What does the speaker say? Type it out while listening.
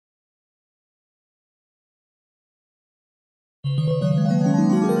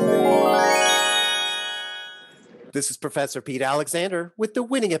This is Professor Pete Alexander with the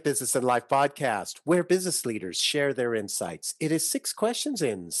Winning at Business and Life podcast, where business leaders share their insights. It is 6 questions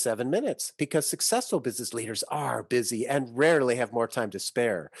in 7 minutes because successful business leaders are busy and rarely have more time to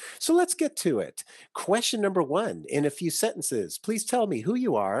spare. So let's get to it. Question number 1 in a few sentences. Please tell me who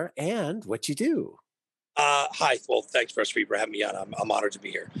you are and what you do. Hi. Well, thanks, Professor Pete, for having me on. I'm honored to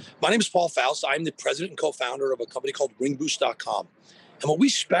be here. My name is Paul Faust. I'm the president and co-founder of a company called RingBoost.com. And what we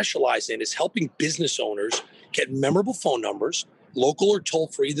specialize in is helping business owners get memorable phone numbers, local or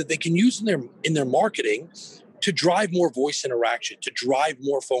toll-free, that they can use in their marketing to drive more voice interaction, to drive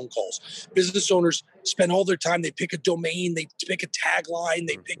more phone calls. Business owners spend all their time, they pick a domain, they pick a tagline,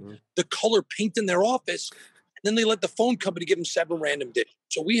 they pick the color paint in their office, and then they let the phone company give them 7 random digits.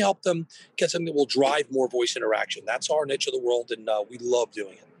 So we help them get something that will drive more voice interaction. That's our niche of the world, and we love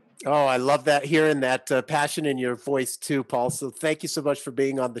doing it. Oh, I love that, hearing that passion in your voice too, Paul. So thank you so much for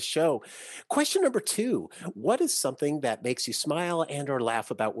being on the show. Question number 2, what is something that makes you smile and or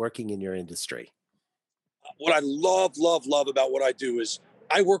laugh about working in your industry? What I love about what I do is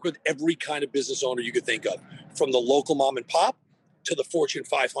I work with every kind of business owner you could think of, from the local mom and pop to the Fortune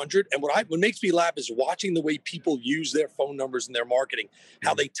 500. And what makes me laugh is watching the way people use their phone numbers in their marketing,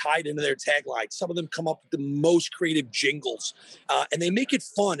 how they tie it into their tagline. Some of them come up with the most creative jingles, and they make it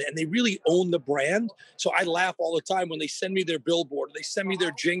fun, and they really own the brand. So I laugh all the time when they send me their billboard, or they send me their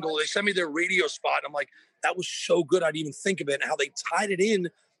jingle, or they send me their radio spot. I'm like, that was so good, I didn't even think of it, and how they tied it in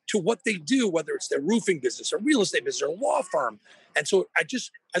to what they do, whether it's their roofing business or real estate business or law firm. And so I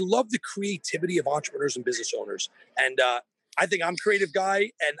love the creativity of entrepreneurs and business owners. And I think I'm a creative guy,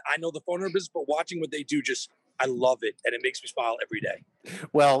 and I know the phone number business, but watching what they do, I love it, and it makes me smile every day.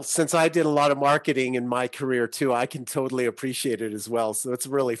 Well, since I did a lot of marketing in my career too, I can totally appreciate it as well. So it's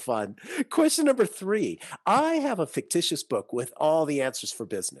really fun. Question number 3. I have a fictitious book with all the answers for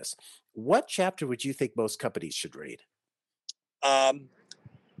business. What chapter would you think most companies should read?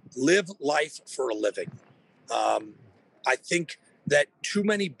 Live life for a living. I think that too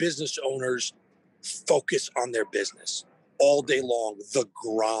many business owners focus on their business all day long, the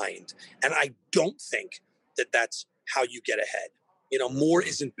grind. And I don't think that that's how you get ahead. More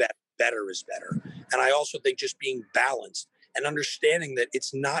isn't better, better is better. And I also think just being balanced and understanding that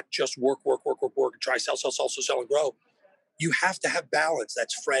it's not just work, and try, sell, and grow. You have to have balance.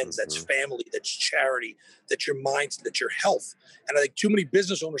 That's friends, that's family, that's charity, that's your mindset, that's your health. And I think too many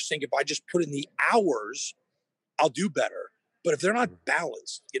business owners think if I just put in the hours, I'll do better. But if they're not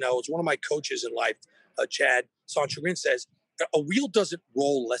balanced, it's one of my coaches in life, Chad Sanchagrin, says, a wheel doesn't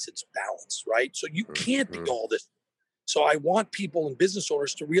roll unless it's balanced, right? So you can't be all this. So I want people and business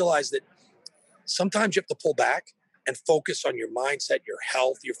owners to realize that sometimes you have to pull back and focus on your mindset, your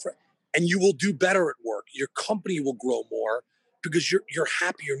health, and you will do better at work. Your company will grow more because you're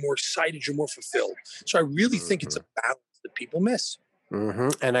happy, you're more excited, you're more fulfilled. So I really think it's a balance that people miss.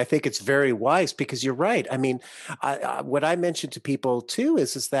 And I think it's very wise because you're right. I mean, what I mentioned to people too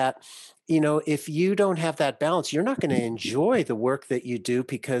is that, if you don't have that balance, you're not going to enjoy the work that you do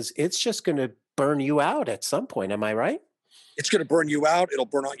because it's just going to burn you out at some point. Am I right? It's going to burn you out. It'll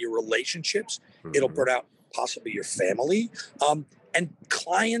burn out your relationships. It'll burn out possibly your family. And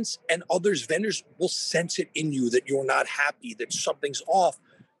clients and others, vendors will sense it in you that you're not happy, that something's off.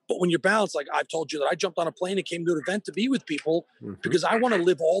 But when you're balanced, like I've told you that I jumped on a plane and came to an event to be with people because I want to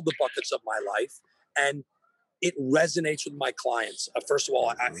live all the buckets of my life. And it resonates with my clients. First of all,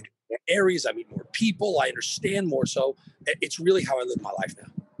 I meet more areas, I meet more people, I understand more. So it's really how I live my life now.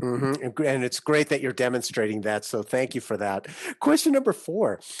 And it's great that you're demonstrating that. So thank you for that. Question number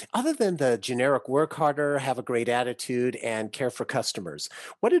 4, other than the generic work harder, have a great attitude, and care for customers,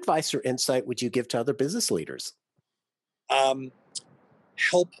 what advice or insight would you give to other business leaders?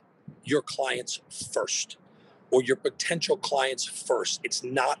 Help your clients first, or your potential clients first. It's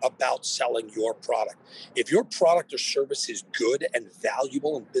not about selling your product. If your product or service is good and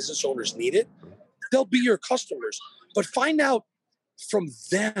valuable and business owners need it, they'll be your customers. But find out from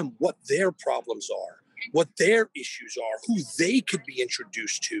them what their problems are, what their issues are, who they could be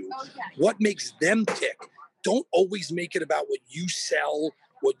introduced to, what makes them tick. Don't always make it about what you sell,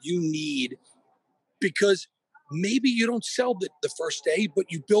 what you need, because maybe you don't sell the first day,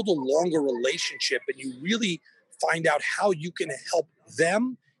 but you build a longer relationship and you really find out how you can help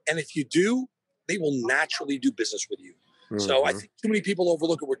them. And if you do, they will naturally do business with you. So I think too many people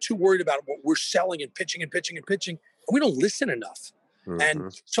overlook it. We're too worried about what we're selling and pitching, and we don't listen enough.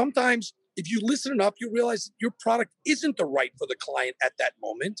 And sometimes if you listen enough, you realize your product isn't the right for the client at that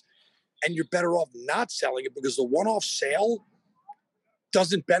moment. And you're better off not selling it, because the one-off sale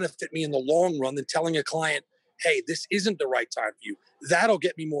doesn't benefit me in the long run than telling a client, hey, this isn't the right time for you. That'll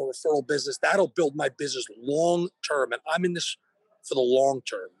get me more referral business. That'll build my business long term. And I'm in this for the long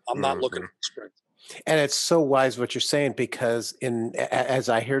term. I'm not looking for the sprint. And it's so wise what you're saying, because as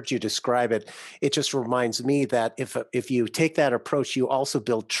I heard you describe it, it just reminds me that if you take that approach, you also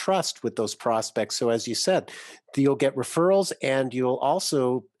build trust with those prospects. So as you said, you'll get referrals, and you'll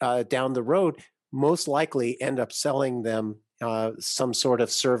also down the road most likely end up selling them some sort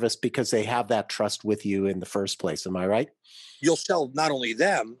of service because they have that trust with you in the first place. Am I right? You'll sell not only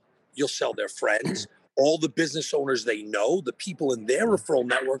them, you'll sell their friends, all the business owners they know, the people in their referral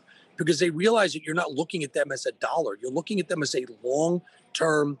network, because they realize that you're not looking at them as a dollar. You're looking at them as a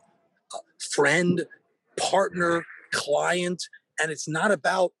long-term friend, partner, client. And it's not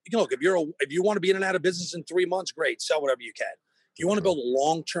about, look, if you want to be in and out of business in 3 months, great, sell whatever you can. If you want to build a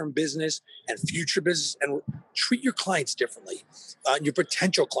long-term business and future business, and treat your clients differently, your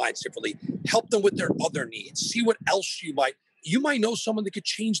potential clients differently, help them with their other needs, see what else you might know someone that could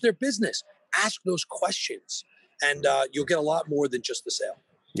change their business. Ask those questions, and you'll get a lot more than just the sale.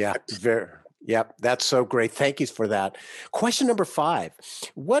 Yeah, that's so great. Thank you for that. Question number 5.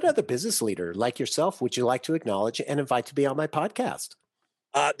 What other business leader like yourself would you like to acknowledge and invite to be on my podcast?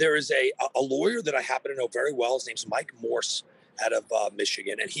 There is a lawyer that I happen to know very well. His name's Mike Morse out of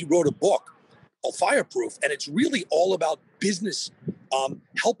Michigan, and he wrote a book called Fireproof, and it's really all about business,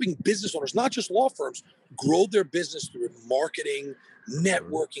 helping business owners, not just law firms, grow their business through marketing,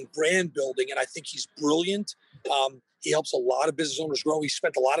 networking, brand building, and I think he's brilliant. He helps a lot of business owners grow. He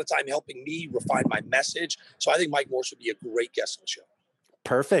spent a lot of time helping me refine my message. So I think Mike Morse would be a great guest on the show.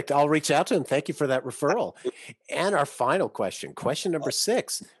 Perfect. I'll reach out to him. Thank you for that referral. And our final question number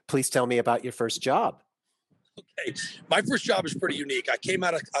 6. Please tell me about your first job. Okay. My first job is pretty unique. I came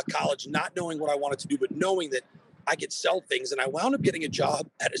out of college not knowing what I wanted to do, but knowing that I could sell things. And I wound up getting a job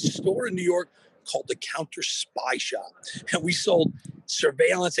at a store in New York called the Counter Spy Shop. And we sold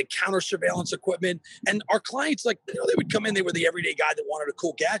surveillance and counter surveillance equipment. And our clients, they would come in, they were the everyday guy that wanted a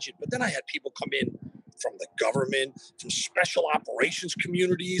cool gadget. But then I had people come in from the government, from special operations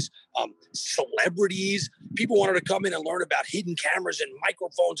communities, celebrities. People wanted to come in and learn about hidden cameras and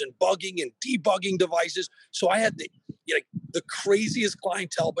microphones and bugging and debugging devices. So I had the craziest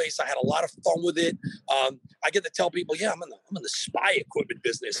clientele base. I had a lot of fun with it. I get to tell people, I'm in the spy equipment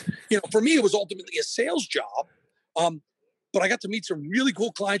business. For me, it was ultimately a sales job. But I got to meet some really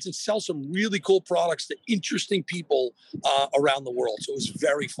cool clients and sell some really cool products to interesting people around the world. So it was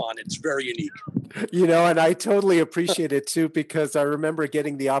very fun. It's very unique. And I totally appreciate it too, because I remember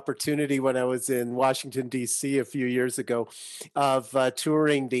getting the opportunity when I was in Washington, D.C. a few years ago of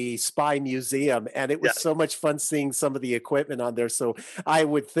touring the Spy Museum. And it was so much fun seeing some of the equipment on there. So I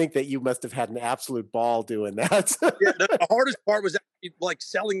would think that you must have had an absolute ball doing that. The hardest part was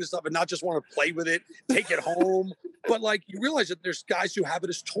selling this stuff and not just want to play with it, take it home. But you realize that there's guys who have it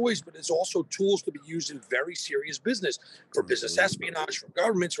as toys, but it's also tools to be used in very serious business, for business espionage, for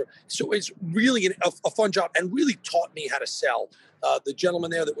governments. So it's really a fun job, and really taught me how to sell. The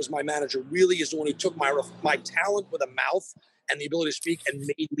gentleman there that was my manager really is the one who took my talent with a mouth and the ability to speak and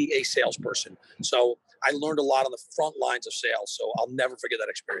made me a salesperson. So I learned a lot on the front lines of sales. So I'll never forget that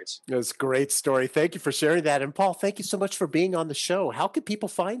experience. It was a great story. Thank you for sharing that. And Paul, thank you so much for being on the show. How can people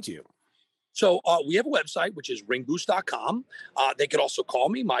find you? So we have a website, which is ringboost.com. They could also call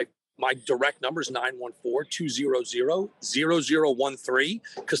me. My direct number is 914-200-0013,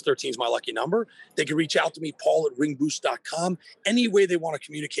 because 13 is my lucky number. They can reach out to me, paul@ringboost.com. Any way they want to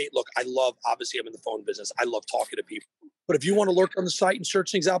communicate. Look, obviously I'm in the phone business. I love talking to people. But if you want to lurk on the site and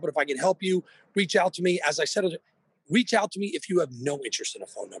search things out, but if I can help you, reach out to me. As I said, reach out to me if you have no interest in a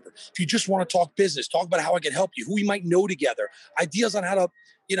phone number. If you just want to talk business, talk about how I can help you, who we might know together, ideas on how to,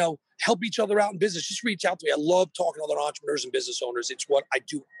 help each other out in business, just reach out to me. I love talking to other entrepreneurs and business owners. It's what I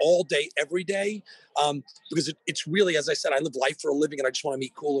do all day, every day, because it's really, as I said, I live life for a living, and I just want to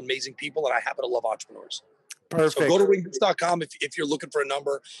meet cool, amazing people, and I happen to love entrepreneurs. Perfect. So go to ringboost.com if you're looking for a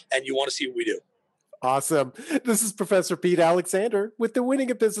number and you want to see what we do. Awesome. This is Professor Pete Alexander with the Winning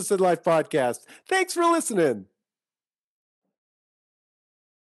at Business and Life podcast. Thanks for listening.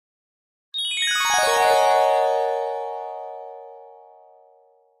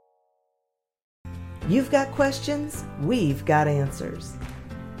 You've got questions, we've got answers.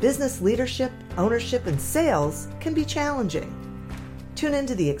 Business leadership, ownership, and sales can be challenging. Tune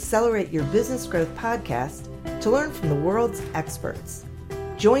into the Accelerate Your Business Growth podcast to learn from the world's experts.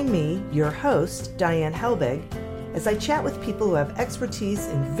 Join me, your host, Diane Helbig, as I chat with people who have expertise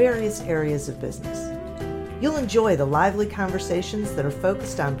in various areas of business. You'll enjoy the lively conversations that are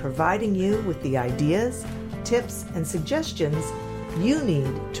focused on providing you with the ideas, tips, and suggestions you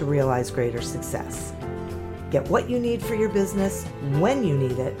need to realize greater success. Get what you need for your business when you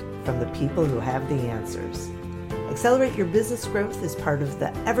need it from the people who have the answers. Accelerate Your Business Growth is part of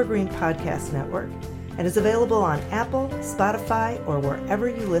the Evergreen Podcast Network and is available on Apple, Spotify, or wherever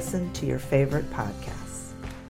you listen to your favorite podcasts.